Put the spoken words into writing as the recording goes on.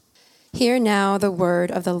Hear now the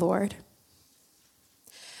word of the Lord.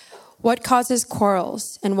 What causes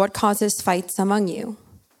quarrels and what causes fights among you?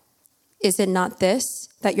 Is it not this,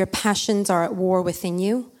 that your passions are at war within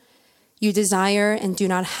you? You desire and do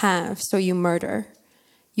not have, so you murder.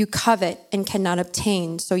 You covet and cannot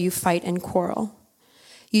obtain, so you fight and quarrel.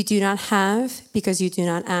 You do not have because you do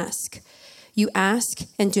not ask. You ask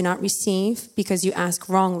and do not receive because you ask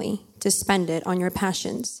wrongly to spend it on your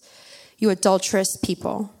passions. You adulterous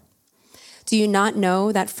people. Do you not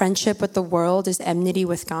know that friendship with the world is enmity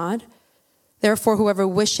with God? Therefore, whoever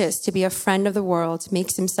wishes to be a friend of the world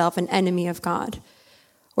makes himself an enemy of God.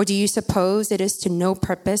 Or do you suppose it is to no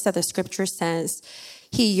purpose that the scripture says,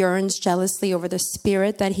 he yearns jealously over the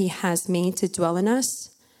spirit that he has made to dwell in us?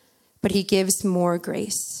 But he gives more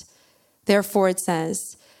grace. Therefore it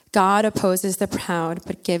says, God opposes the proud,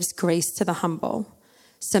 but gives grace to the humble.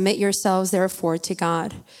 Submit yourselves, therefore, to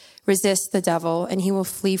God. Resist the devil, and he will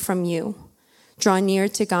flee from you. Draw near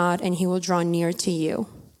to God, and he will draw near to you.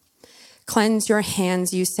 Cleanse your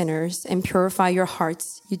hands, you sinners, and purify your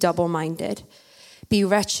hearts, you double-minded. Be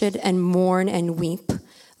wretched and mourn and weep.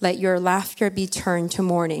 Let your laughter be turned to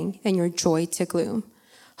mourning and your joy to gloom.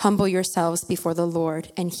 Humble yourselves before the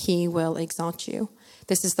Lord, and he will exalt you.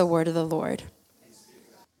 This is the word of the Lord.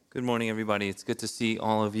 Good morning, everybody. It's good to see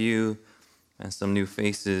all of you and some new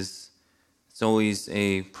faces. It's always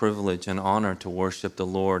a privilege and honor to worship the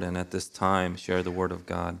Lord and at this time share the word of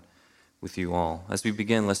God with you all. As we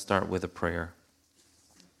begin, let's start with a prayer.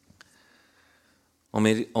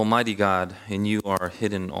 Almighty God, in you are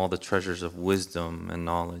hidden all the treasures of wisdom and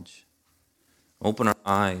knowledge. Open our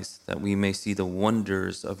eyes that we may see the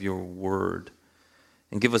wonders of your word,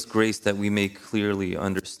 and give us grace that we may clearly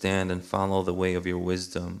understand and follow the way of your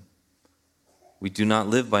wisdom. We do not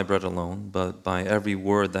live by bread alone, but by every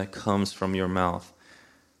word that comes from your mouth.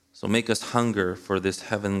 So make us hunger for this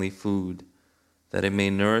heavenly food, that it may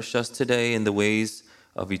nourish us today in the ways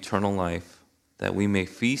of eternal life, that we may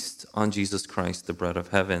feast on Jesus Christ, the bread of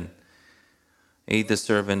heaven. Aid the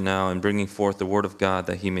servant now in bringing forth the word of God,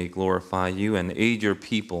 that he may glorify you, and aid your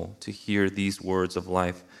people to hear these words of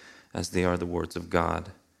life as they are the words of God.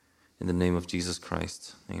 In the name of Jesus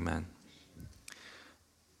Christ, amen.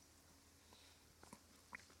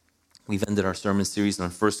 We've ended our sermon series on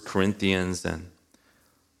 1 Corinthians, and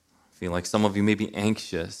I feel like some of you may be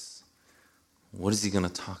anxious. What is he going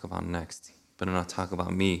to talk about next? He better not talk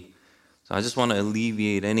about me. So I just want to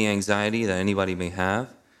alleviate any anxiety that anybody may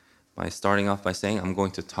have by starting off by saying, I'm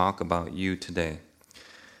going to talk about you today.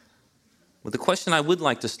 Well, the question I would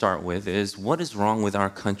like to start with is, what is wrong with our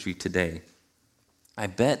country today? I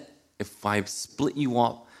bet if I split you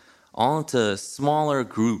up all into smaller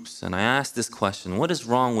groups and I ask this question, what is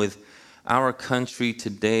wrong with our country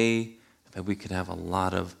today, that we could have a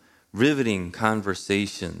lot of riveting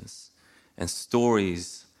conversations and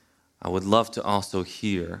stories I would love to also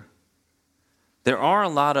hear. There are a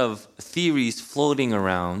lot of theories floating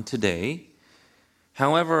around today.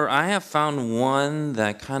 However, I have found one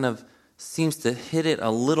that kind of seems to hit it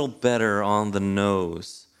a little better on the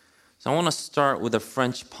nose. So I want to start with a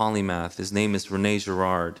French polymath. His name is René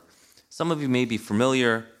Girard. Some of you may be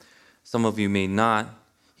familiar, some of you may not.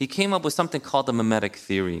 He came up with something called the mimetic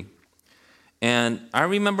theory. And I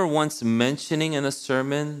remember once mentioning in a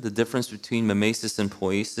sermon the difference between mimesis and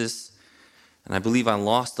poiesis. And I believe I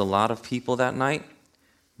lost a lot of people that night.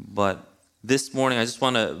 But this morning, I just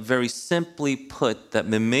want to very simply put that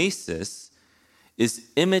mimesis is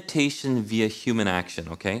imitation via human action,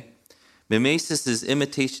 okay? Mimesis is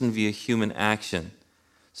imitation via human action.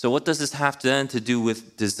 So what does this have then to do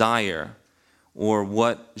with desire, or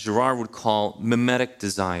what Girard would call mimetic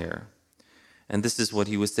desire? And this is what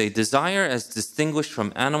he would say: desire, as distinguished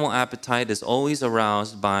from animal appetite, is always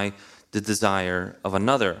aroused by the desire of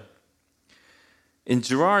another. In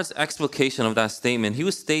Girard's explication of that statement, he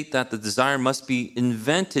would state that the desire must be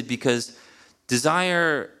invented because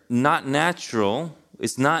desire is not natural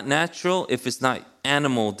if it's not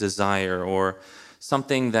animal desire, or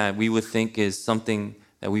something that we would think is something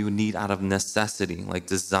that we would need out of necessity, like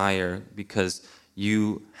desire because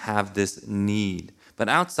you have this need. But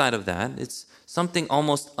outside of that, it's something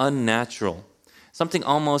almost unnatural, something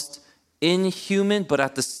almost inhuman, but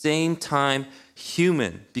at the same time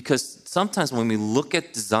human. Because sometimes when we look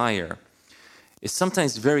at desire, it's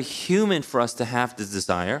sometimes very human for us to have the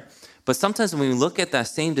desire, but sometimes when we look at that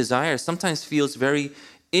same desire, sometimes feels very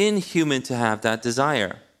inhuman to have that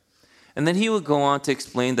desire. And then he would go on to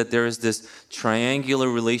explain that there is this triangular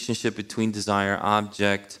relationship between desire,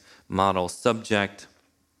 object, model, subject.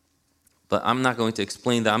 But I'm not going to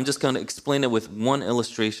explain that. I'm just going to explain it with one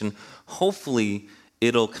illustration. Hopefully,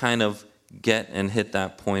 it'll kind of get and hit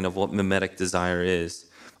that point of what mimetic desire is.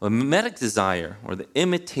 A mimetic desire, or the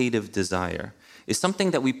imitative desire, is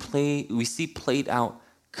something that we see played out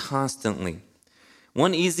constantly.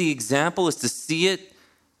 One easy example is to see it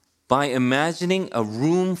by imagining a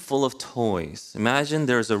room full of toys. Imagine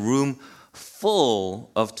there's a room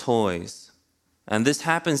full of toys. And this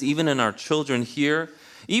happens even in our children here.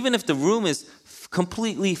 Even if the room is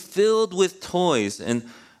completely filled with toys, and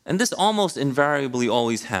this almost invariably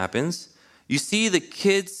always happens, you see the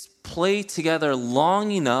kids play together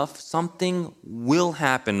long enough, something will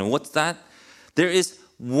happen. And what's that? There is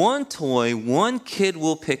one toy one kid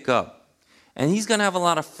will pick up, and he's going to have a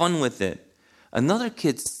lot of fun with it. Another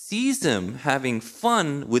kid sees him having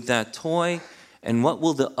fun with that toy, and what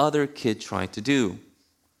will the other kid try to do?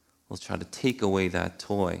 Will try to take away that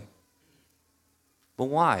toy. But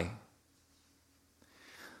why?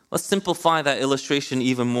 Let's simplify that illustration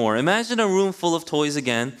even more. Imagine a room full of toys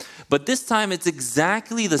again, but this time it's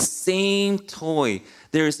exactly the same toy.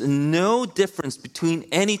 There's no difference between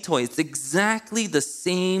any toy. It's exactly the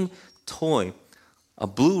same toy. A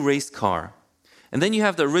blue race car. And then you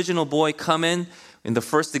have the original boy come in the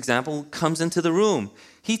first example, comes into the room.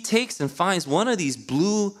 He takes and finds one of these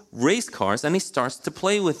blue race cars and he starts to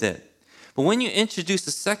play with it. But when you introduce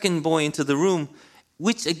the second boy into the room,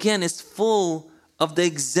 which again is full of the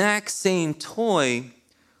exact same toy,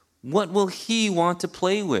 what will he want to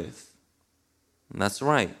play with? And that's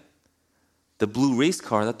right, the blue race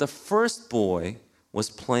car that the first boy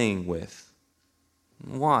was playing with.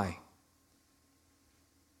 Why?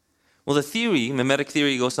 Well, the theory, mimetic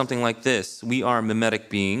theory, goes something like this. We are mimetic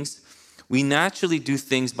beings. We naturally do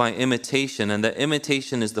things by imitation, and that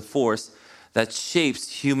imitation is the force that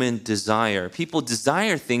shapes human desire. People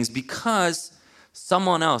desire things because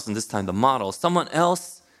someone else, and this time the model, someone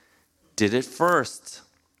else did it first.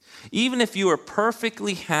 Even if you are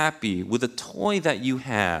perfectly happy with a toy that you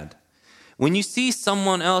had, when you see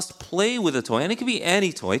someone else play with a toy, and it could be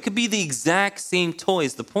any toy, it could be the exact same toy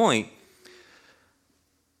is the point,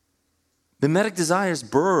 mimetic desire is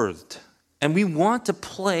birthed, and we want to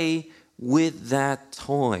play with that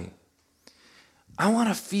toy. I want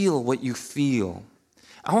to feel what you feel.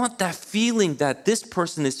 I want that feeling that this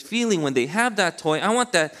person is feeling when they have that toy. I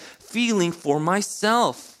want that feeling for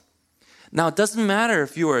myself. Now, it doesn't matter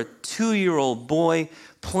if you're a 2-year-old boy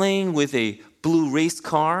playing with a blue race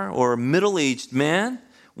car or a middle-aged man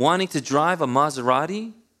wanting to drive a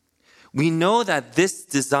Maserati. We know this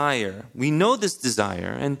desire,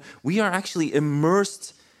 and we are actually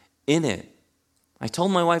immersed in it. I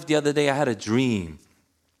told my wife the other day I had a dream,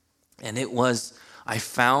 and it was I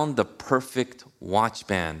found the perfect watch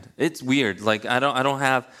band. It's weird. Like I don't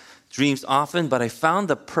have dreams often, but I found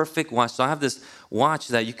the perfect watch. So I have this watch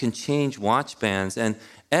that you can change watch bands, and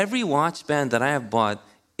every watch band that I have bought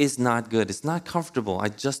is not good. It's not comfortable. I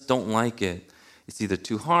just don't like it. It's either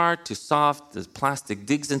too hard, too soft, the plastic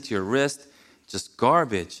digs into your wrist, just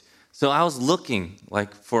garbage. So I was looking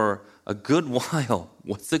for a good while.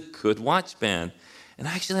 What's a good watch band? And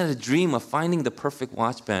I actually had a dream of finding the perfect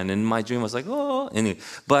watch band. And my dream was anyway.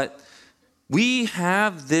 But we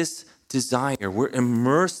have this desire. We're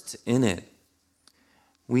immersed in it.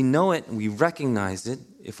 We know it and we recognize it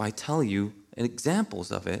if I tell you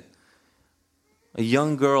examples of it. A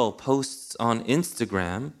young girl posts on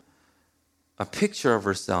Instagram a picture of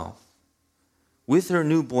herself with her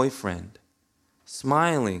new boyfriend,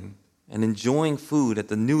 smiling and enjoying food at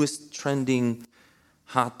the newest trending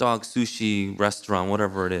hot dog sushi restaurant,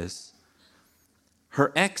 whatever it is.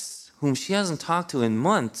 Her ex, whom she hasn't talked to in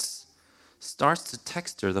months, starts to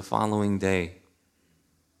text her the following day.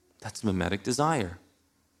 That's mimetic desire.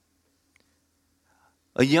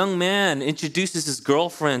 A young man introduces his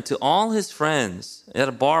girlfriend to all his friends at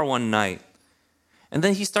a bar one night. And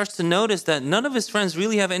then he starts to notice that none of his friends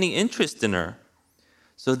really have any interest in her.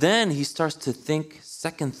 So then he starts to think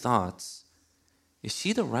second thoughts. Is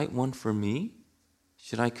she the right one for me?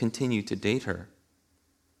 Should I continue to date her?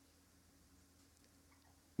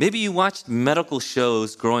 Maybe you watched medical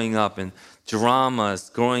shows growing up and dramas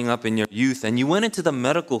growing up in your youth, and you went into the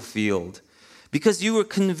medical field because you were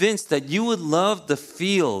convinced that you would love the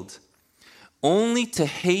field only to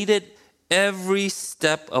hate it every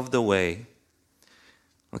step of the way.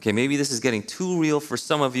 Okay, maybe this is getting too real for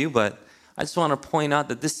some of you, but I just want to point out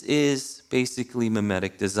that this is basically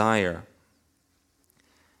mimetic desire.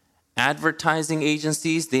 Advertising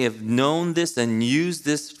agencies, they have known this and used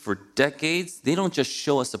this for decades. They don't just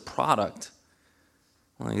show us a product.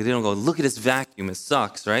 They don't go, look at this vacuum, it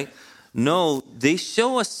sucks, right? No, they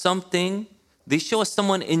show us something. They show us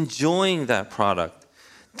someone enjoying that product.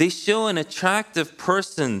 They show an attractive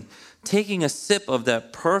person taking a sip of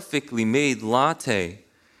that perfectly made latte.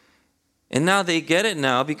 And now they get it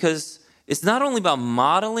now because it's not only about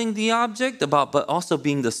modeling the object, but also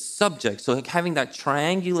being the subject. So having that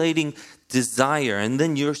triangulating desire. And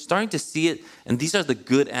then you're starting to see it. And these are the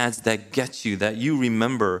good ads that get you, that you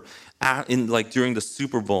remember during the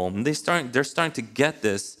Super Bowl. And they're starting to get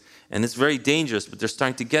this. And it's very dangerous, but they're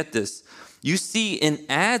starting to get this. You see in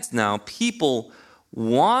ads now, people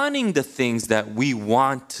wanting the things that we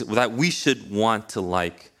should want to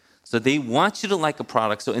like. So they want you to like a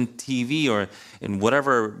product. So in TV or in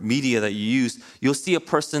whatever media that you use, you'll see a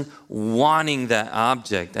person wanting that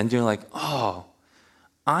object. And you're like, oh,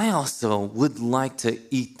 I also would like to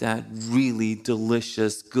eat that really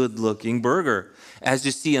delicious, good-looking burger. As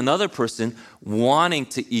you see another person wanting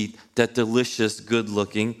to eat that delicious,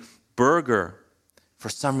 good-looking burger. For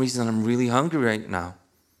some reason, I'm really hungry right now.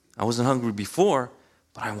 I wasn't hungry before,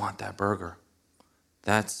 but I want that burger.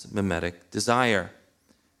 That's mimetic desire.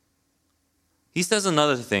 He says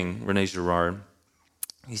another thing, Rene Girard.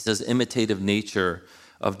 He says imitative nature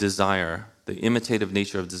of desire. The imitative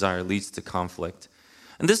nature of desire leads to conflict.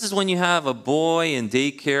 And this is when you have a boy in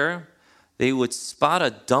daycare. They would spot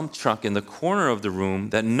a dump truck in the corner of the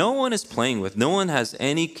room that no one is playing with. No one has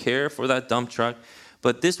any care for that dump truck.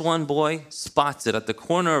 But this one boy spots it at the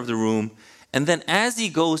corner of the room. And then as he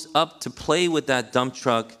goes up to play with that dump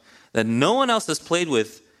truck that no one else has played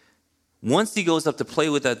with, once he goes up to play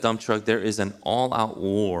with that dump truck, there is an all-out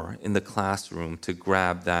war in the classroom to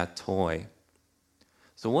grab that toy.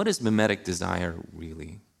 So what is mimetic desire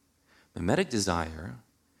really? Mimetic desire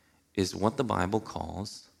is what the Bible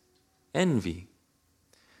calls envy.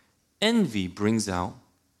 Envy brings out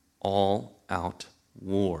all-out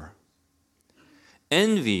war.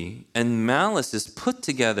 Envy and malice is put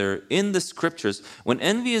together in the scriptures. When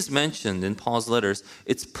envy is mentioned in Paul's letters,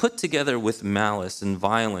 it's put together with malice and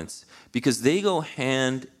violence because they go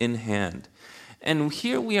hand in hand. And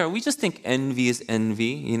here we just think envy is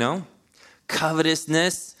envy,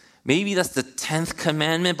 Covetousness, maybe that's the 10th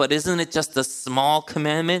commandment, but isn't it just a small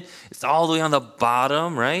commandment? It's all the way on the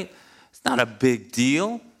bottom, right? It's not a big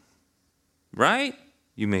deal, right?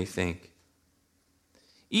 You may think.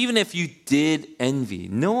 Even if you did envy,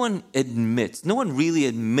 no one really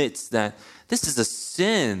admits that this is a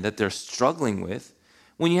sin that they're struggling with.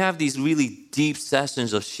 When you have these really deep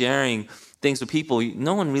sessions of sharing things with people,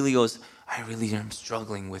 no one really goes, I really am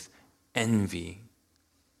struggling with envy.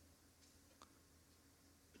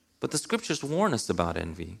 But the scriptures warn us about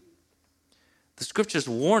envy. The scriptures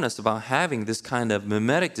warn us about having this kind of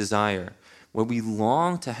mimetic desire where we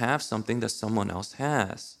long to have something that someone else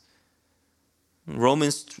has.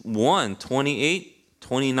 Romans 1, 28,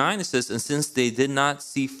 29, it says, and since they did not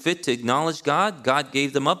see fit to acknowledge God, God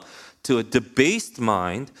gave them up to a debased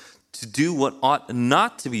mind to do what ought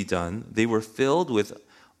not to be done. They were filled with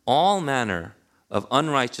all manner of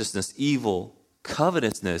unrighteousness, evil,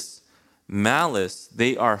 covetousness, malice.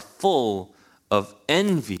 They are full of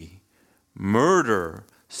envy, murder,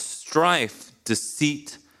 strife,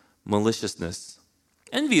 deceit, maliciousness.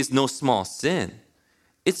 Envy is no small sin.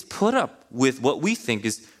 It's put up with what we think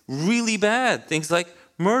is really bad, things like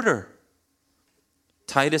murder.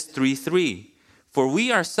 Titus 3:3, for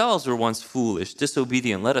we ourselves were once foolish,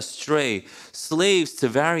 disobedient, led astray, slaves to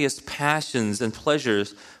various passions and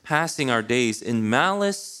pleasures, passing our days in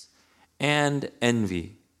malice and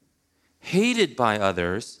envy, hated by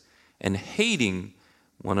others and hating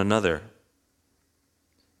one another.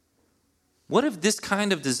 What if this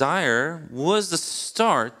kind of desire was the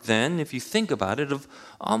start, then, if you think about it, of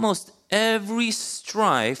almost every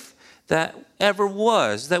strife that ever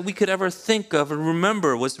was, that we could ever think of and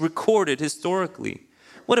remember was recorded historically?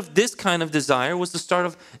 What if this kind of desire was the start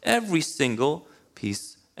of every single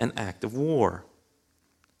piece and act of war?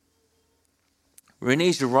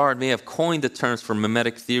 Rene Girard may have coined the terms for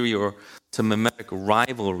mimetic theory or to mimetic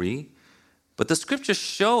rivalry, but the scriptures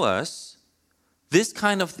show us this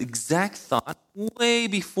kind of exact thought way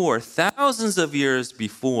before, thousands of years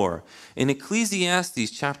before. In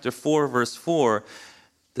Ecclesiastes chapter 4, verse 4,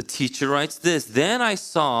 the teacher writes this, then I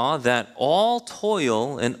saw that all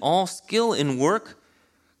toil and all skill in work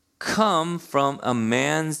come from a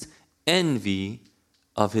man's envy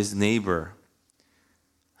of his neighbor.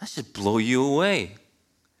 That should blow you away.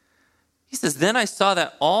 He says, then I saw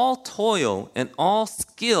that all toil and all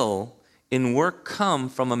skill in work come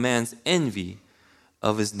from a man's envy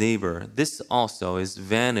of his neighbor. This also is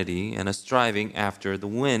vanity and a striving after the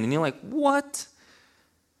wind. And you're like, what?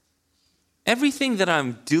 Everything that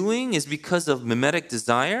I'm doing is because of mimetic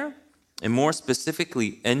desire, and more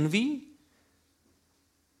specifically, envy?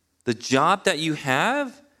 The job that you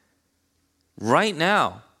have right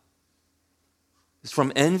now, is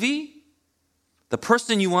from envy. The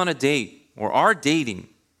person you want to date or are dating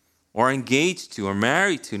or engaged to or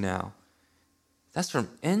married to now, that's from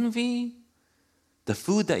envy. The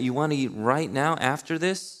food that you want to eat right now after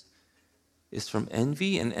this is from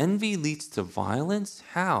envy. And envy leads to violence.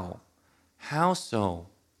 How? How so?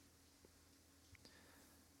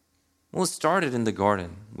 Well, it started in the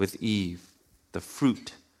garden with Eve, the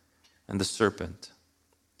fruit, and the serpent.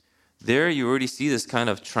 There you already see this kind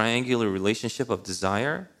of triangular relationship of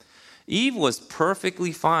desire. Eve was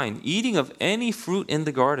perfectly fine eating of any fruit in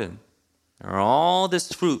the garden. There are all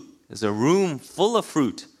this fruit. There's a room full of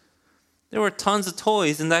fruit. There were tons of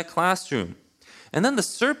toys in that classroom. And then the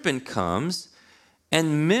serpent comes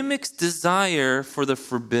and mimics desire for the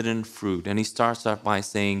forbidden fruit. And he starts off by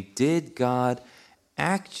saying, did God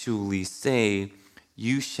actually say,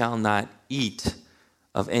 you shall not eat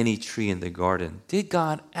of any tree in the garden? Did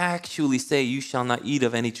God actually say, you shall not eat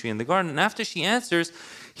of any tree in the garden? And after she answers,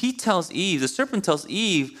 he tells Eve, the serpent tells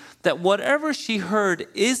Eve, that whatever she heard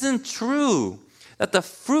isn't true, that the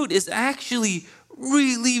fruit is actually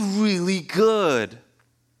really, really good.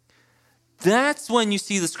 That's when you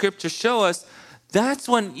see the scripture show us, that's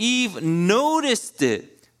when Eve noticed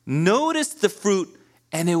it, noticed the fruit,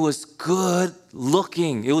 and it was good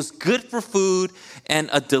looking. It was good for food and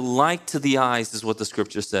a delight to the eyes, is what the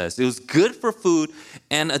scripture says. It was good for food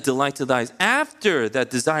and a delight to the eyes. After that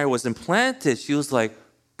desire was implanted, she was like,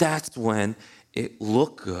 that's when it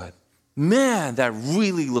looked good. Man, that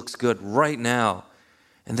really looks good right now.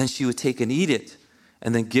 And then she would take and eat it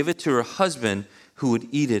and then give it to her husband, who would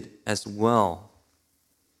eat it as well.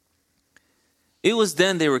 It was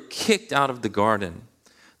then they were kicked out of the garden.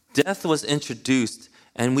 Death was introduced,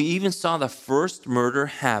 and we even saw the first murder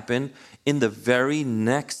happen in the very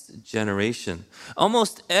next generation.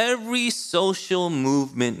 Almost every social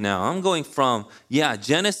movement now, I'm going from,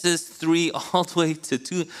 Genesis 3 all the way to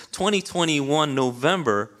 2021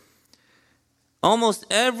 November, almost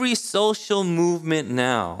every social movement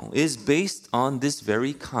now is based on this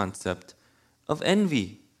very concept of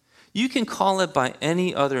envy. You can call it by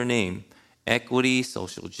any other name, equity,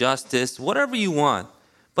 social justice, whatever you want.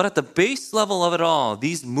 But at the base level of it all,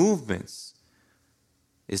 these movements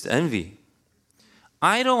is envy.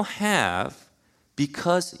 I don't have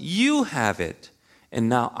because you have it, and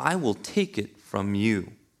now I will take it from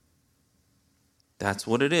you. That's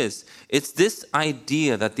what it is. It's this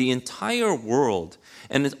idea that the entire world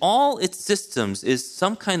and all its systems is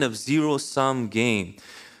some kind of zero-sum game.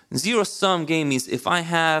 Zero-sum game means if I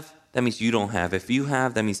have, that means you don't have. If you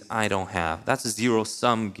have, that means I don't have. That's a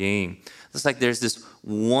zero-sum game. It's like there's this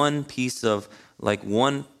one piece of, like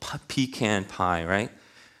one pecan pie, right?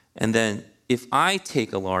 And then if I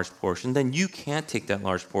take a large portion, then you can't take that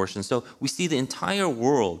large portion. So we see the entire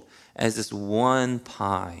world as this one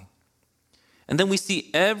pie. And then we see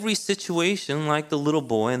every situation like the little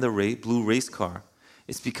boy in the blue race car.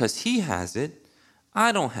 It's because he has it,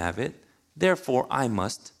 I don't have it, therefore I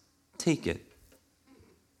must take it.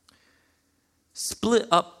 Split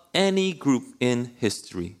up any group in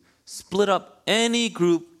history. Split up any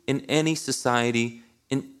group in any society,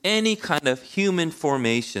 in any kind of human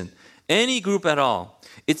formation, any group at all.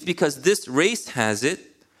 It's because this race has it,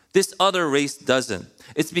 this other race doesn't.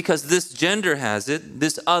 It's because this gender has it,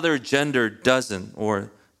 this other gender doesn't,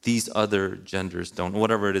 or these other genders don't,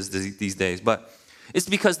 whatever it is these days. But it's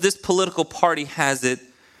because this political party has it,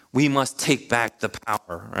 we must take back the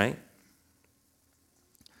power, right?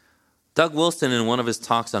 Doug Wilson, in one of his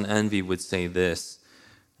talks on envy, would say this,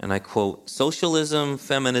 and I quote, socialism,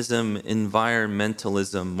 feminism,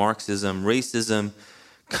 environmentalism, Marxism, racism,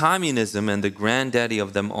 communism, and the granddaddy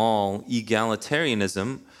of them all,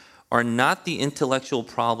 egalitarianism, are not the intellectual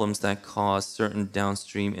problems that cause certain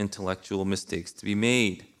downstream intellectual mistakes to be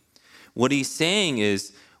made. What he's saying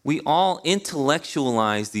is we all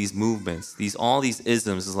intellectualize these movements, all these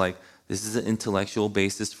isms. Is like, this is the intellectual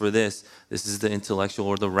basis for this. This is the intellectual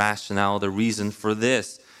or the rationale, the reason for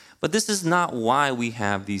this. But this is not why we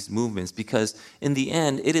have these movements, because in the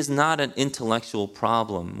end, it is not an intellectual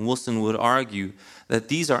problem. Wilson would argue that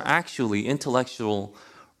these are actually intellectual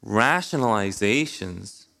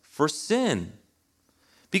rationalizations for sin.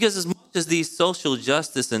 Because as much as these social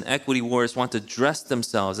justice and equity warriors want to dress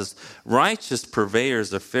themselves as righteous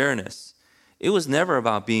purveyors of fairness, it was never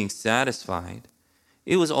about being satisfied.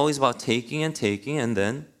 It was always about taking and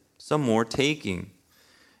then some more taking.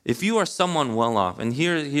 If you are someone well off, and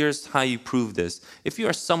here's how you prove this. If you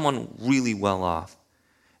are someone really well off,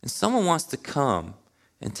 and someone wants to come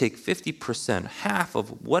and take 50%, half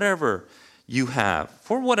of whatever you have,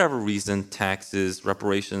 for whatever reason, taxes,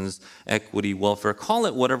 reparations, equity, welfare, call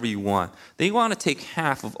it whatever you want. They want to take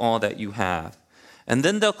half of all that you have. And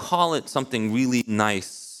then they'll call it something really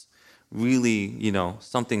nice, really,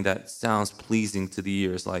 something that sounds pleasing to the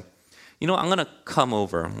ears. Like, I'm going to come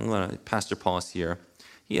over. Pastor Paul's here.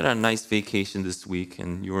 He had a nice vacation this week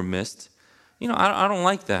and you were missed. I don't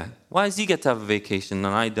like that. Why does he get to have a vacation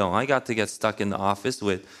and I don't? I got to get stuck in the office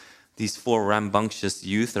with these 4 rambunctious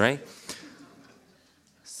youth, right?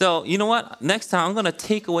 So, you know what? Next time I'm going to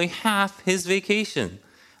take away half his vacation.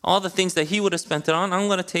 All the things that he would have spent it on, I'm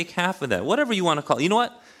going to take half of that. Whatever you want to call it. You know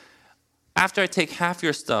what? After I take half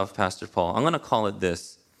your stuff, Pastor Paul, I'm going to call it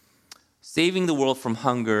this: saving the world from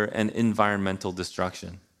hunger and environmental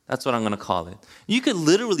destruction. That's what I'm going to call it. You could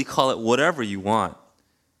literally call it whatever you want.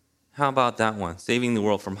 How about that one? Saving the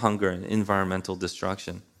world from hunger and environmental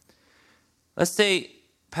destruction. Let's say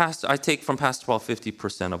I take from Pastor Paul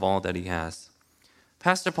 50% of all that he has.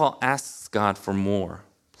 Pastor Paul asks God for more.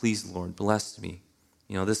 Please, Lord, bless me.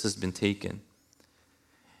 This has been taken.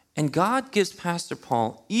 And God gives Pastor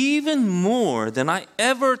Paul even more than I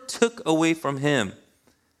ever took away from him.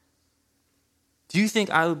 Do you think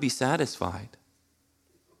I would be satisfied?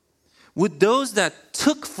 Would those that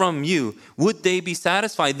took from you, would they be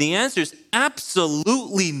satisfied? The answer is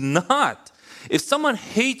absolutely not. If someone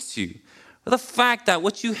hates you for the fact that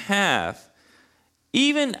what you have,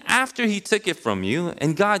 even after he took it from you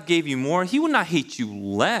and God gave you more, he would not hate you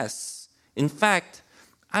less. In fact,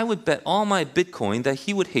 I would bet all my Bitcoin that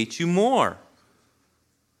he would hate you more.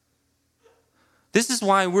 This is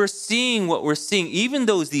why we're seeing what we're seeing. Even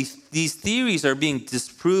though these theories are being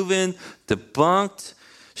disproven, debunked,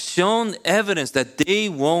 shown evidence that they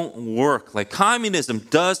won't work. Like communism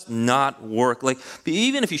does not work. Like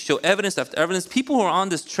even if you show evidence after evidence, people who are on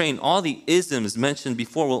this train, all the isms mentioned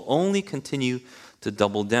before, will only continue to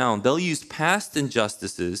double down. They'll use past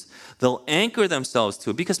injustices. They'll anchor themselves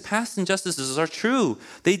to it because past injustices are true.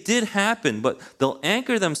 They did happen, but they'll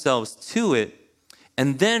anchor themselves to it.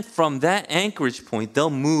 And then from that anchorage point, they'll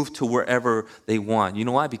move to wherever they want. You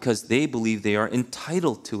know why? Because they believe they are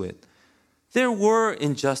entitled to it. There were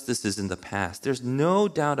injustices in the past. There's no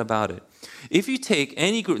doubt about it. If you take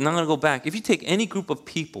any group, and I'm going to go back, if you take any group of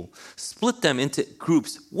people, split them into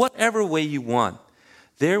groups, whatever way you want,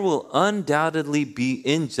 there will undoubtedly be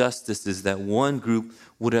injustices that one group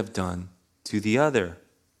would have done to the other.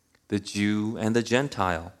 The Jew and the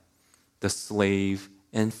Gentile, the slave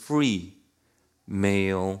and free,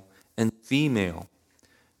 male and female.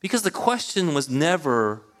 Because the question was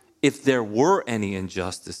never if there were any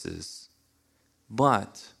injustices,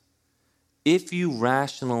 but if you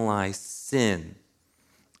rationalize sin,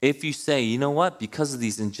 if you say, you know what, because of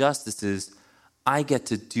these injustices, I get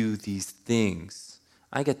to do these things.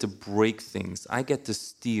 I get to break things. I get to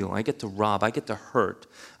steal. I get to rob. I get to hurt.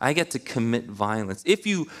 I get to commit violence. If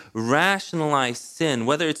you rationalize sin,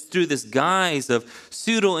 whether it's through this guise of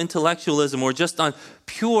pseudo-intellectualism or just on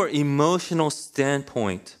pure emotional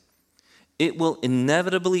standpoint, it will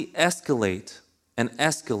inevitably escalate and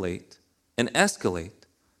escalate and escalate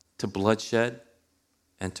to bloodshed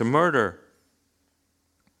and to murder.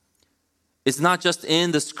 It's not just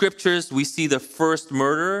in the scriptures we see the first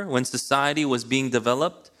murder when society was being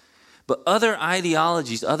developed, but other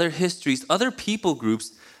ideologies, other histories, other people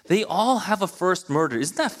groups, they all have a first murder.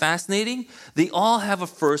 Isn't that fascinating? They all have a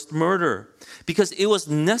first murder because it was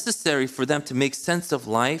necessary for them to make sense of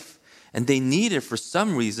life, and they needed, for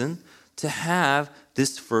some reason, to have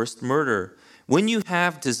this first murder. When you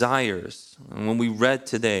have desires, and when we read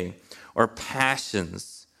today, or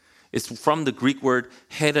passions, it's from the Greek word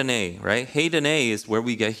hedone, right? Hedone is where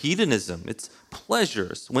we get hedonism. It's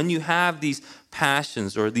pleasures. When you have these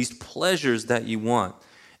passions or these pleasures that you want,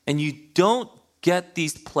 and you don't get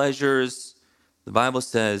these pleasures, the Bible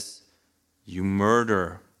says you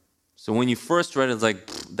murder. So when you first read it, it's like,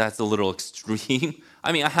 that's a little extreme.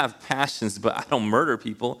 I mean, I have passions, but I don't murder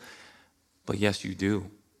people. But yes, you do.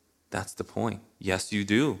 That's the point. Yes, you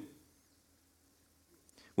do.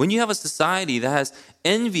 When you have a society that has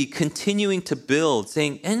envy continuing to build,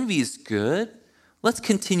 saying envy is good, let's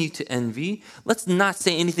continue to envy. Let's not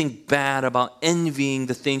say anything bad about envying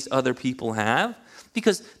the things other people have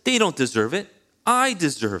because they don't deserve it. I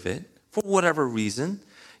deserve it for whatever reason.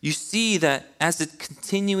 You see that as it's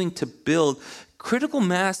continuing to build, critical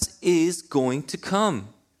mass is going to come.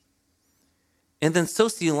 And then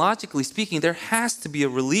sociologically speaking, there has to be a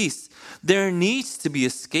release. There needs to be a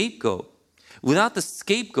scapegoat. Without the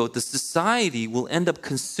scapegoat, the society will end up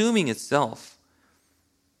consuming itself.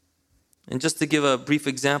 And just to give a brief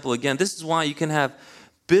example again, this is why you can have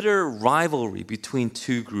bitter rivalry between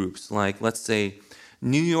two groups, like let's say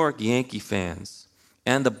New York Yankee fans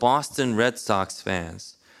and the Boston Red Sox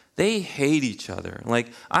fans. They hate each other.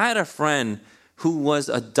 Like I had a friend who was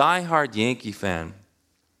a diehard Yankee fan.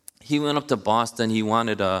 He went up to Boston. He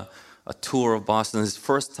wanted a tour of Boston. His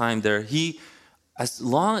first time there.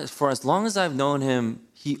 For as long as I've known him,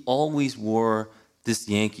 he always wore this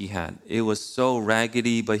Yankee hat. It was so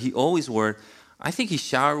raggedy, but he always wore it. I think he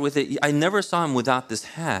showered with it. I never saw him without this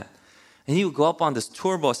hat. And he would go up on this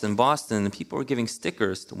tour bus in Boston, and people were giving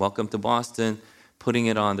stickers to welcome to Boston, putting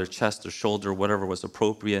it on their chest or shoulder, whatever was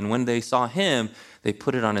appropriate. And when they saw him, they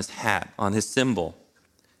put it on his hat, on his symbol.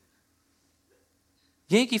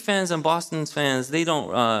 Yankee fans and Boston fans, they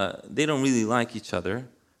don't really like each other,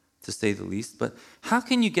 to say the least. But how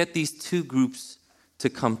can you get these two groups to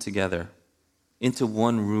come together into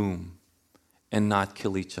one room and not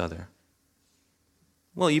kill each other?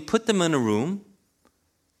 Well, you put them in a room,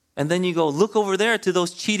 and then you go, look over there to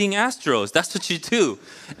those cheating Astros. That's what you do.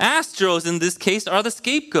 Astros, in this case, are the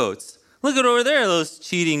scapegoats. Look at over there, those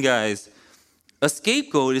cheating guys. A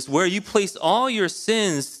scapegoat is where you place all your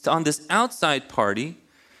sins on this outside party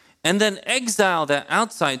and then exile that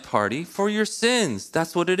outside party for your sins.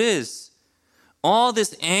 That's what it is. All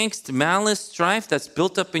this angst, malice, strife that's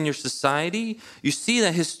built up in your society, you see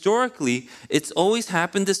that historically it's always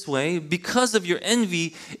happened this way. Because of your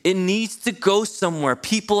envy, it needs to go somewhere.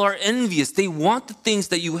 People are envious. They want the things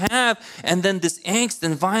that you have, and then this angst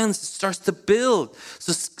and violence starts to build.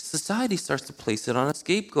 So society starts to place it on a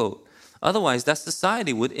scapegoat. Otherwise, that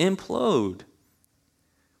society would implode.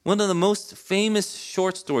 One of the most famous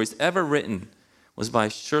short stories ever written was by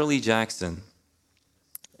Shirley Jackson.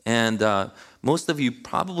 And most of you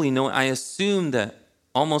probably know, I assume that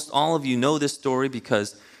almost all of you know this story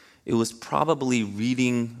because it was probably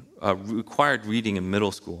required reading in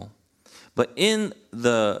middle school. But in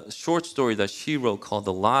the short story that she wrote called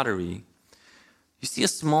The Lottery, you see a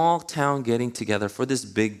small town getting together for this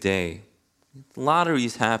big day. The lottery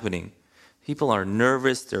is happening. People are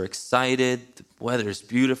nervous, they're excited, the weather is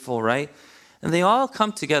beautiful, right? And they all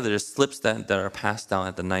come together. There's slips that are passed out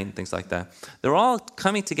at the night and things like that. They're all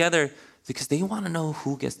coming together because they want to know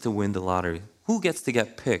who gets to win the lottery, who gets to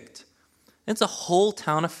get picked. It's a whole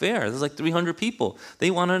town affair. There's like 300 people.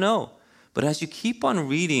 They want to know. But as you keep on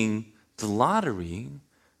reading the lottery,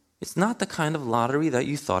 it's not the kind of lottery that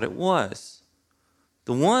you thought it was.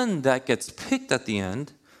 The one that gets picked at the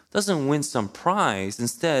end doesn't win some prize.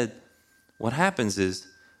 Instead, what happens is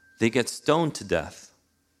they get stoned to death.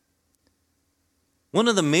 One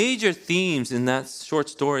of the major themes in that short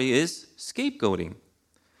story is scapegoating.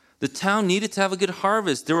 The town needed to have a good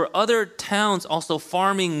harvest. There were other towns also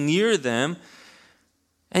farming near them,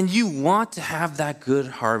 and you want to have that good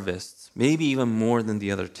harvest, maybe even more than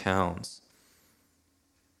the other towns.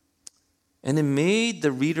 And it made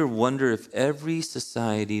the reader wonder if every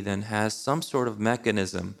society then has some sort of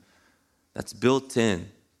mechanism that's built in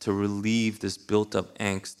to relieve this built-up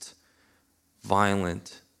angst,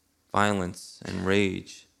 violence and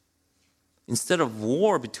rage. Instead of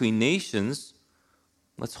war between nations,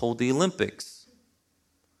 let's hold the Olympics.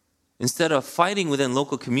 Instead of fighting within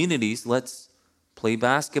local communities, let's play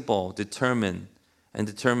basketball, determine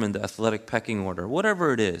the athletic pecking order,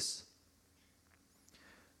 whatever it is.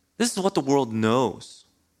 This is what the world knows.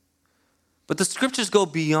 But the scriptures go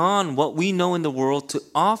beyond what we know in the world to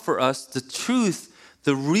offer us the truth,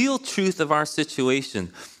 the real truth of our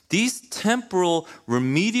situation. These temporal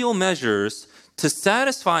remedial measures to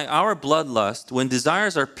satisfy our bloodlust when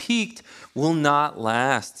desires are piqued will not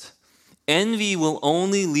last. Envy will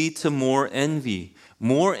only lead to more envy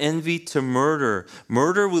to murder.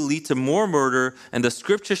 Murder will lead to more murder, and the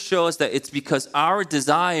scripture shows that it's because our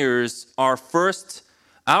desires are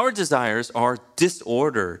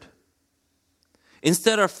disordered.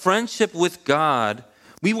 Instead of friendship with God,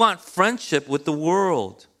 we want friendship with the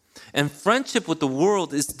world. And friendship with the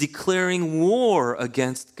world is declaring war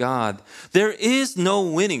against God. There is no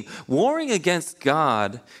winning. Warring against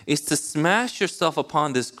God is to smash yourself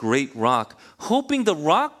upon this great rock, hoping the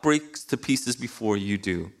rock breaks to pieces before you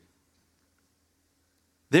do.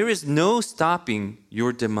 There is no stopping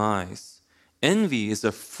your demise. Envy is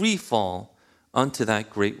a free fall unto that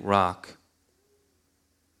great rock.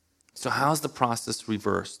 So how's the process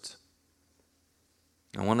reversed?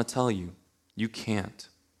 I want to tell you, you can't.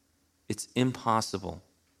 It's impossible.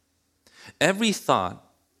 Every thought,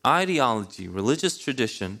 ideology, religious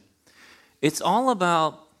tradition, it's all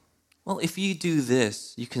about, well, if you do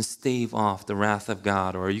this, you can stave off the wrath of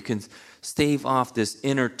God, or you can stave off this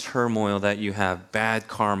inner turmoil that you have, bad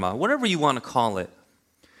karma, whatever you want to call it.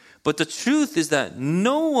 But the truth is that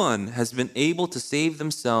no one has been able to save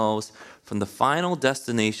themselves from the final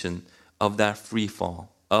destination of that free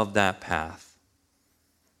fall, of that path.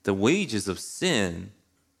 The wages of sin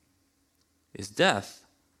is death.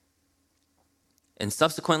 And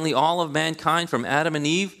subsequently, all of mankind from Adam and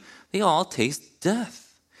Eve, they all taste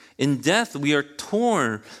death. In death, we are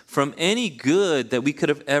torn from any good that we could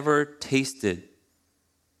have ever tasted.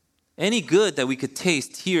 Any good that we could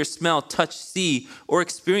taste, hear, smell, touch, see, or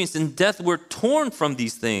experience. In death, we're torn from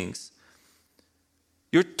these things.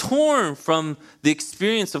 You're torn from the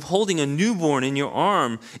experience of holding a newborn in your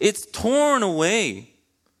arm. It's torn away.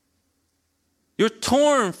 You're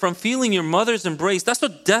torn from feeling your mother's embrace. That's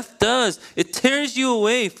what death does. It tears you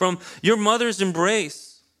away from your mother's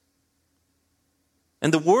embrace.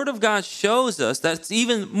 And the Word of God shows us that it's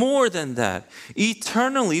even more than that.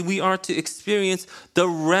 Eternally, we are to experience the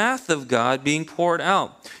wrath of God being poured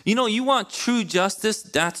out. You know, you want true justice?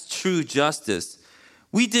 That's true justice.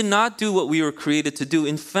 We did not do what we were created to do.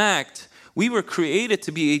 In fact, we were created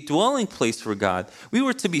to be a dwelling place for God. We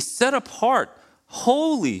were to be set apart,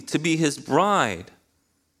 holy, to be His bride.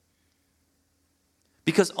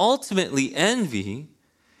 Because ultimately, envy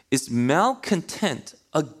is malcontent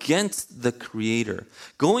against the Creator.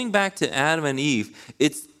 Going back to Adam and Eve,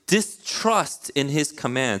 it's distrust in His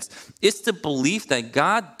commands. It's the belief that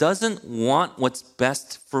God doesn't want what's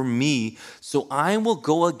best for me, so I will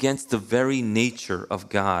go against the very nature of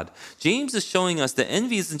God. James is showing us that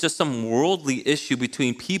envy isn't just some worldly issue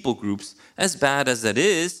between people groups, as bad as it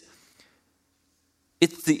is.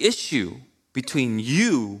 It's the issue between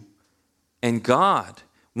you and God.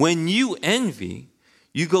 When you envy,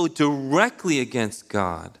 you go directly against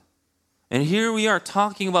God. And here we are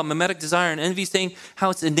talking about mimetic desire and envy, saying how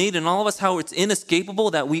it's innate in all of us, how it's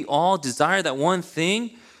inescapable, that we all desire that one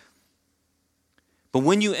thing. But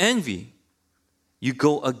when you envy, you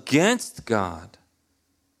go against God.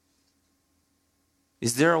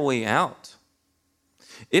 Is there a way out?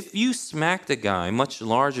 If you smacked a guy much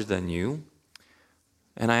larger than you,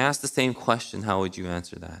 and I asked the same question, how would you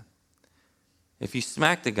answer that? If you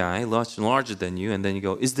smacked a guy much larger than you, and then you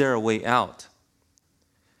go, is there a way out?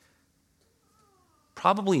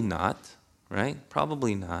 Probably not, right?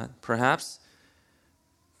 Probably not. Perhaps.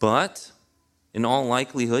 But in all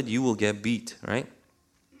likelihood, you will get beat, right?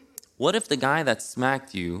 What if the guy that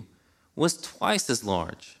smacked you was twice as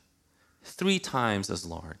large, 3 times as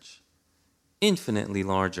large, infinitely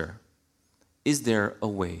larger? Is there a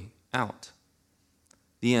way out?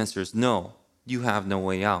 The answer is no. You have no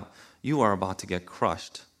way out. You are about to get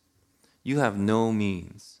crushed. You have no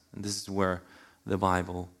means. And this is where the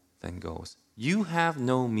Bible then goes. You have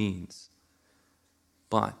no means,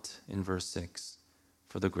 but, in verse 6,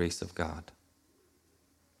 for the grace of God.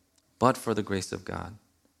 But for the grace of God.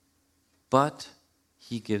 But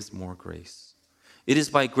He gives more grace. It is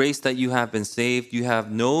by grace that you have been saved. You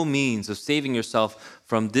have no means of saving yourself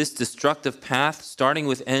from this destructive path, starting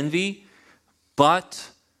with envy, but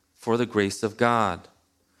for the grace of God.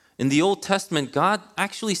 In the Old Testament, God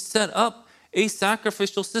actually set up a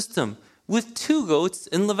sacrificial system with 2 goats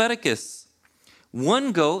in Leviticus.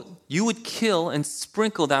 1 goat, you would kill and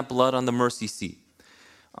sprinkle that blood on the mercy seat,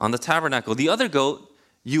 on the tabernacle. The other goat,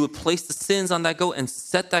 you would place the sins on that goat and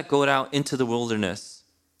set that goat out into the wilderness.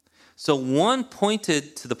 So one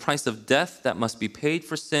pointed to the price of death that must be paid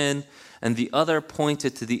for sin, and the other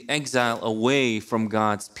pointed to the exile away from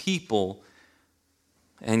God's people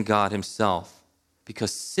and God Himself,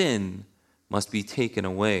 because sin must be taken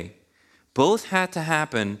away. Both had to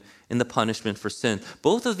happen in the punishment for sin.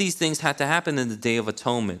 Both of these things had to happen in the Day of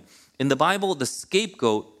Atonement. In the Bible, the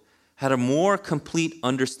scapegoat had a more complete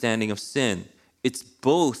understanding of sin. It's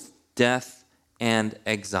both death and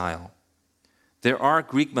exile. There are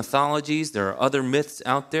Greek mythologies, there are other myths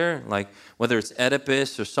out there, like whether it's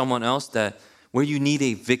Oedipus or someone else, that where you need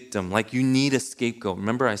a victim, like you need a scapegoat.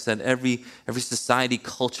 Remember I said every society,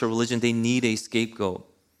 culture, religion, they need a scapegoat.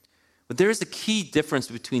 But there is a key difference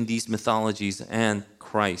between these mythologies and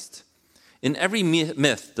Christ. In every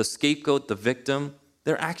myth, the scapegoat, the victim,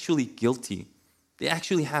 they're actually guilty. They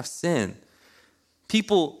actually have sin.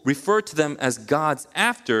 People refer to them as gods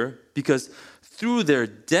after because through their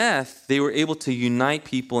death, they were able to unite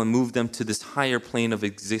people and move them to this higher plane of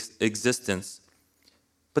existence.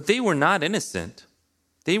 But they were not innocent.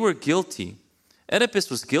 They were guilty. Oedipus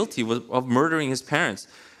was guilty of murdering his parents.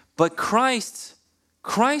 But Christ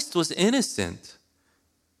was innocent.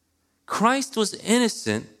 Christ was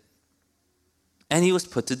innocent, and He was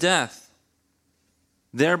put to death.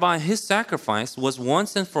 Thereby, His sacrifice was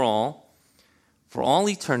once and for all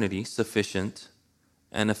eternity, sufficient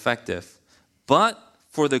and effective. But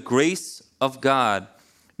for the grace of God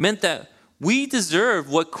meant that we deserve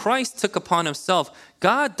what Christ took upon Himself.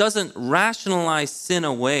 God doesn't rationalize sin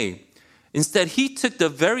away. Instead, He took the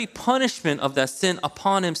very punishment of that sin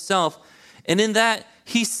upon Himself, and in that,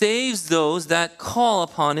 He saves those that call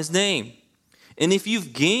upon His name. And if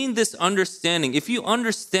you've gained this understanding, if you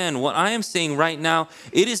understand what I am saying right now,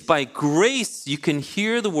 it is by grace you can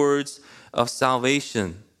hear the words of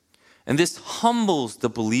salvation. And this humbles the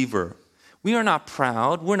believer. We are not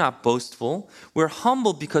proud. We're not boastful. We're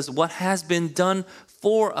humble because of what has been done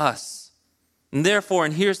for us. And therefore,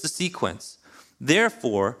 and here's the sequence.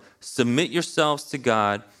 Therefore, submit yourselves to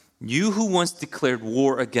God. You who once declared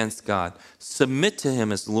war against God, submit to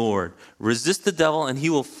him as Lord. Resist the devil and he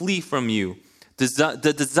will flee from you.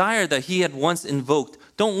 The desire that he had once invoked,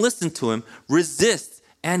 don't listen to him. Resist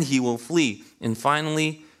and he will flee. And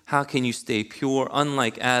finally, how can you stay pure?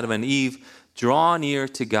 Unlike Adam and Eve, draw near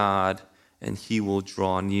to God and he will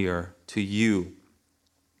draw near to you.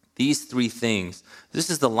 These three things, this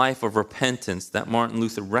is the life of repentance that Martin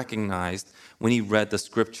Luther recognized when he read the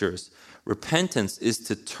scriptures. Repentance is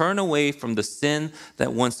to turn away from the sin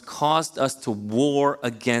that once caused us to war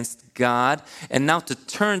against God and now to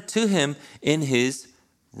turn to him in his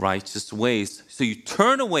righteous ways. So you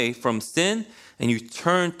turn away from sin and you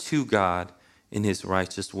turn to God in his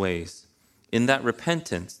righteous ways. In that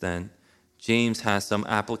repentance, then, James has some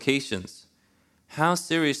applications. How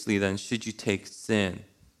seriously, then, should you take sin,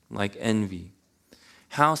 like envy?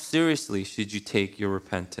 How seriously should you take your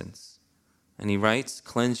repentance? And he writes,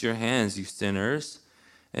 cleanse your hands, you sinners,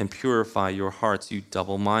 and purify your hearts, you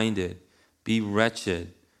double-minded. Be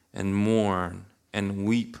wretched and mourn and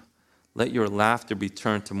weep. Let your laughter be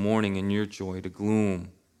turned to mourning and your joy to gloom.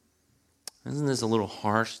 Isn't this a little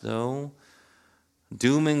harsh, though?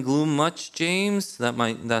 Doom and gloom much, James?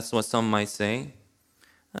 That's what some might say.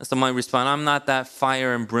 Some might respond, I'm not that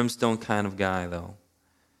fire and brimstone kind of guy, though.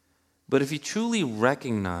 But if you truly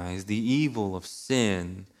recognize the evil of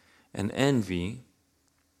sin and envy,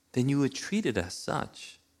 then you would treat it as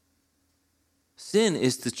such. Sin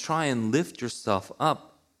is to try and lift yourself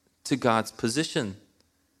up to God's position.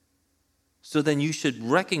 So then you should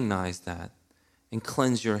recognize that and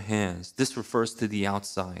cleanse your hands. This refers to the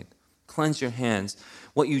outside. Cleanse your hands.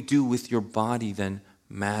 What you do with your body then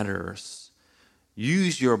matters.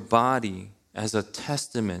 Use your body as a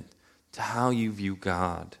testament to how you view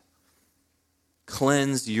God.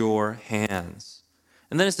 Cleanse your hands.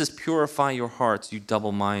 And then it says, purify your hearts, you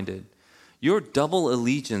double-minded. Your double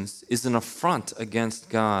allegiance is an affront against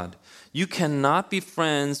God. You cannot be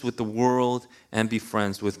friends with the world and be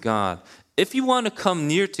friends with God. If you want to come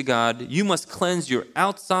near to God, you must cleanse your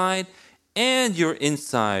outside and your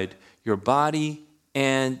inside, your body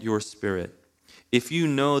and your spirit. If you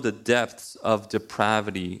know the depths of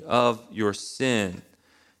depravity, of your sin,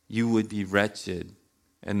 you would be wretched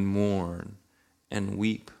and mourn and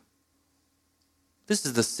weep. This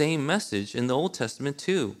is the same message in the Old Testament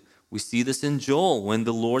too. We see this in Joel when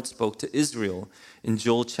the Lord spoke to Israel. In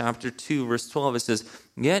Joel chapter 2, verse 12, it says,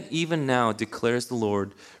 Yet even now, declares the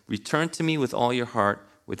Lord, return to me with all your heart,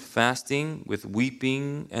 with fasting, with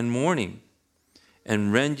weeping and mourning,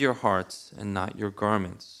 and rend your hearts and not your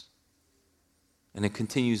garments. And it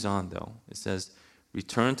continues on though. It says,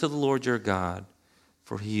 return to the Lord your God,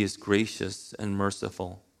 for he is gracious and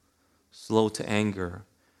merciful, slow to anger,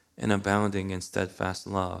 and abounding in steadfast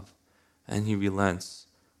love, and he relents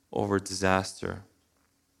over disaster.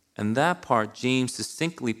 And that part James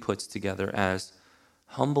succinctly puts together as,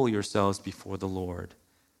 humble yourselves before the Lord,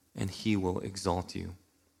 and he will exalt you.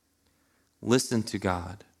 Listen to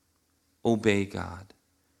God, obey God,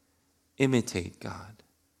 imitate God.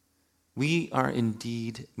 We are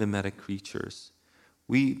indeed mimetic creatures,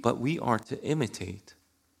 but we are to imitate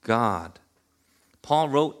God. Paul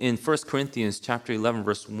wrote in 1 Corinthians chapter 11,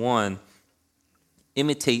 verse 1,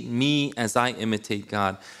 imitate me as I imitate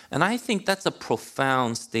God. And I think that's a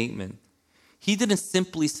profound statement. He didn't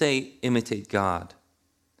simply say, imitate God.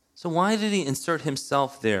 So why did he insert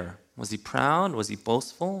himself there? Was he proud? Was he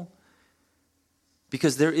boastful?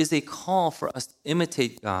 Because there is a call for us to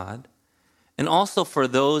imitate God, and also for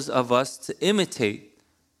those of us to imitate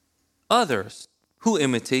others who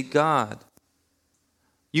imitate God.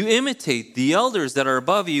 You imitate the elders that are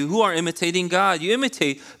above you who are imitating God. You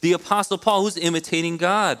imitate the Apostle Paul who's imitating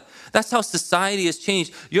God. That's how society has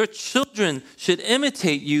changed. Your children should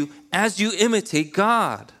imitate you as you imitate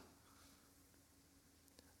God.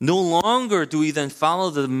 No longer do we then follow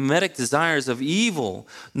the mimetic desires of evil.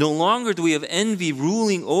 No longer do we have envy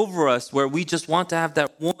ruling over us where we just want to have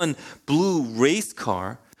that one blue race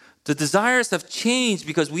car. The desires have changed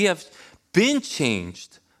because we have been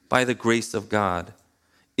changed by the grace of God.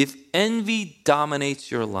 If envy dominates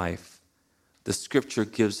your life, the scripture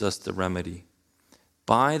gives us the remedy.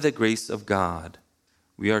 By the grace of God,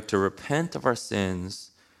 we are to repent of our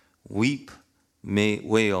sins, weep,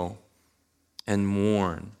 wail, and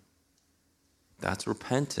mourn. That's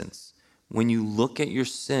repentance. when you look at your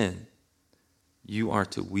sin, you are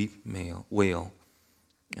to weep, wail,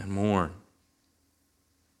 and mourn.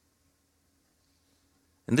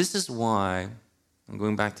 And this is why, I'm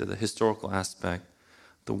going back to the historical aspect,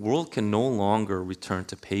 the world can no longer return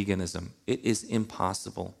to paganism. It is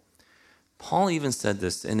impossible. Paul even said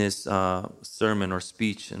this in his sermon or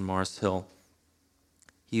speech in Mars Hill.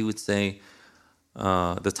 He would say,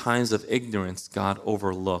 the times of ignorance God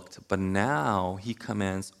overlooked, but now he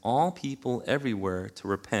commands all people everywhere to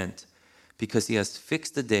repent, because he has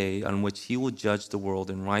fixed a day on which he will judge the world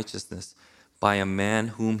in righteousness by a man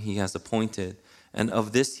whom he has appointed. And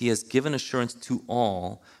of this he has given assurance to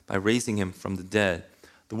all by raising him from the dead.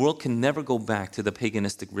 The world can never go back to the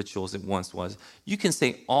paganistic rituals it once was. You can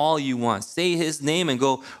say all you want. Say his name and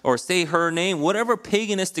go, or say her name. Whatever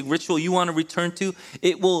paganistic ritual you want to return to,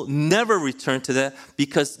 it will never return to that,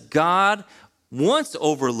 because God once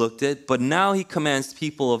overlooked it, but now he commands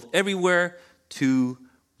people of everywhere to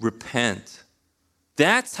repent.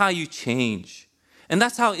 That's how you change. And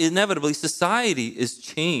that's how inevitably society is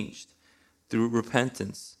changed, through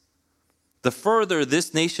repentance. The further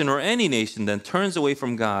this nation or any nation then turns away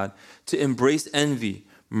from God to embrace envy,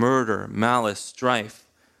 murder, malice, strife,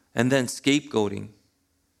 and then scapegoating,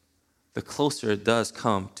 the closer it does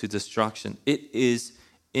come to destruction. It is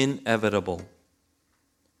inevitable.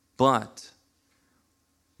 But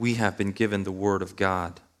we have been given the Word of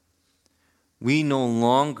God. We no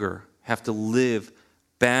longer have to live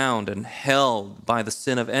bound and held by the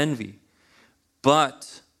sin of envy,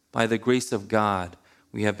 but by the grace of God,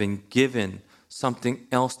 we have been given something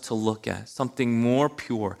else to look at, something more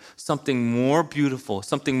pure, something more beautiful,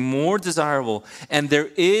 something more desirable. And there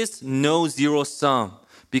is no zero sum,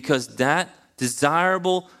 because that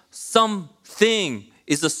desirable something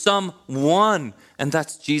is a someone, and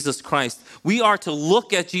that's Jesus Christ. We are to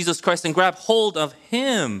look at Jesus Christ and grab hold of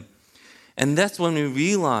him. And that's when we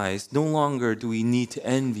realize no longer do we need to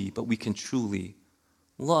envy, but we can truly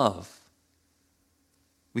love.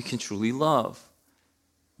 We can truly love.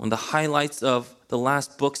 One of the highlights of the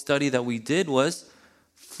last book study that we did was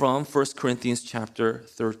from 1 Corinthians chapter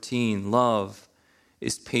 13. Love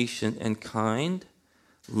is patient and kind.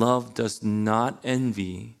 Love does not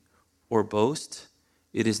envy or boast.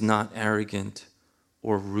 It is not arrogant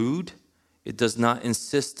or rude. It does not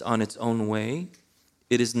insist on its own way.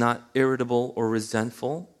 It is not irritable or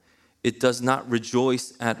resentful. It does not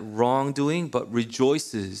rejoice at wrongdoing, but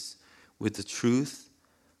rejoices with the truth.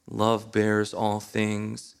 Love bears all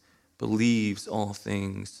things, believes all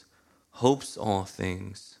things, hopes all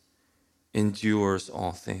things, endures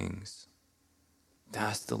all things.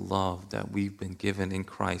 That's the love that we've been given in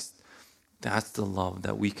Christ. That's the love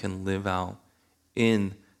that we can live out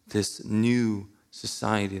in this new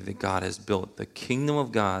society that God has built, the kingdom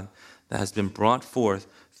of God that has been brought forth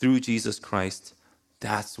through Jesus Christ.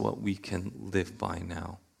 That's what we can live by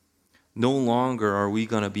now. No longer are we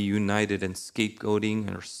going to be united in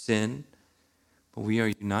scapegoating or sin, but we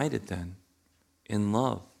are united then in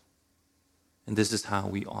love. And this is how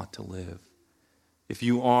we ought to live. If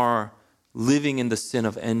you are living in the sin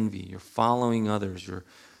of envy, you're following others,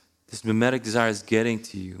 this mimetic desire is getting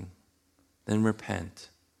to you, then repent.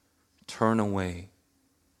 Turn away.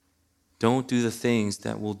 Don't do the things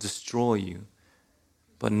that will destroy you,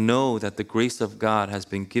 but know that the grace of God has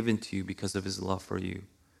been given to you because of his love for you.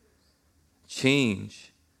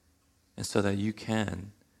 Change, and so that you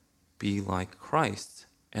can be like Christ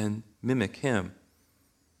and mimic him.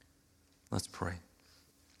 Let's pray.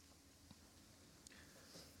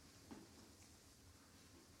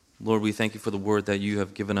 Lord, we thank you for the word that you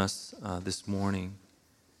have given us this morning.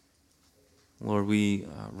 Lord, we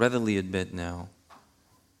readily admit now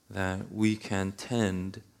that we can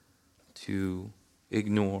tend to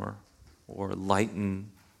ignore or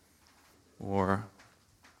lighten or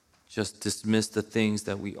just dismiss the things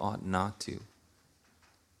that we ought not to.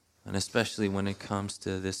 And especially when it comes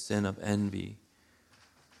to this sin of envy.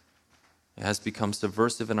 It has become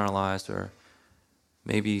subversive in our lives, or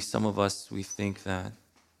maybe some of us, we think that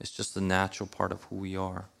it's just a natural part of who we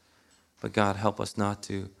are. But God, help us not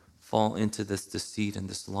to fall into this deceit and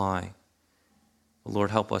this lie.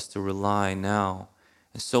 Lord, help us to rely now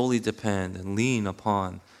and solely depend and lean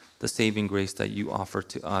upon the saving grace that you offer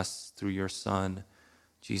to us through your Son,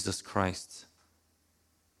 Jesus Christ.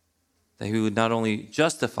 That he would not only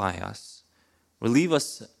justify us, relieve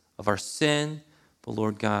us of our sin, but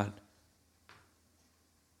Lord God,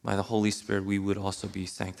 by the Holy Spirit, we would also be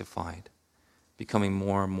sanctified, becoming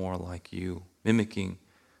more and more like you, mimicking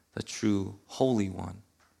the true Holy One.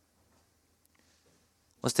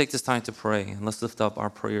 Let's take this time to pray, and let's lift up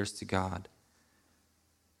our prayers to God.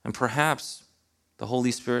 And perhaps the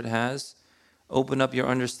Holy Spirit has open up your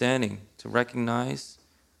understanding to recognize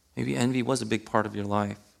maybe envy was a big part of your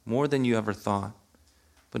life, more than you ever thought.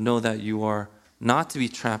 But know that you are not to be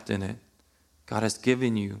trapped in it. God has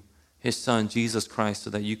given you His Son, Jesus Christ, so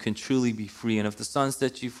that you can truly be free. And if the Son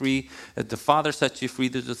sets you free, if the Father sets you free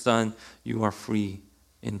through the Son, you are free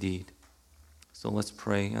indeed. So let's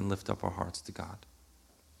pray and lift up our hearts to God.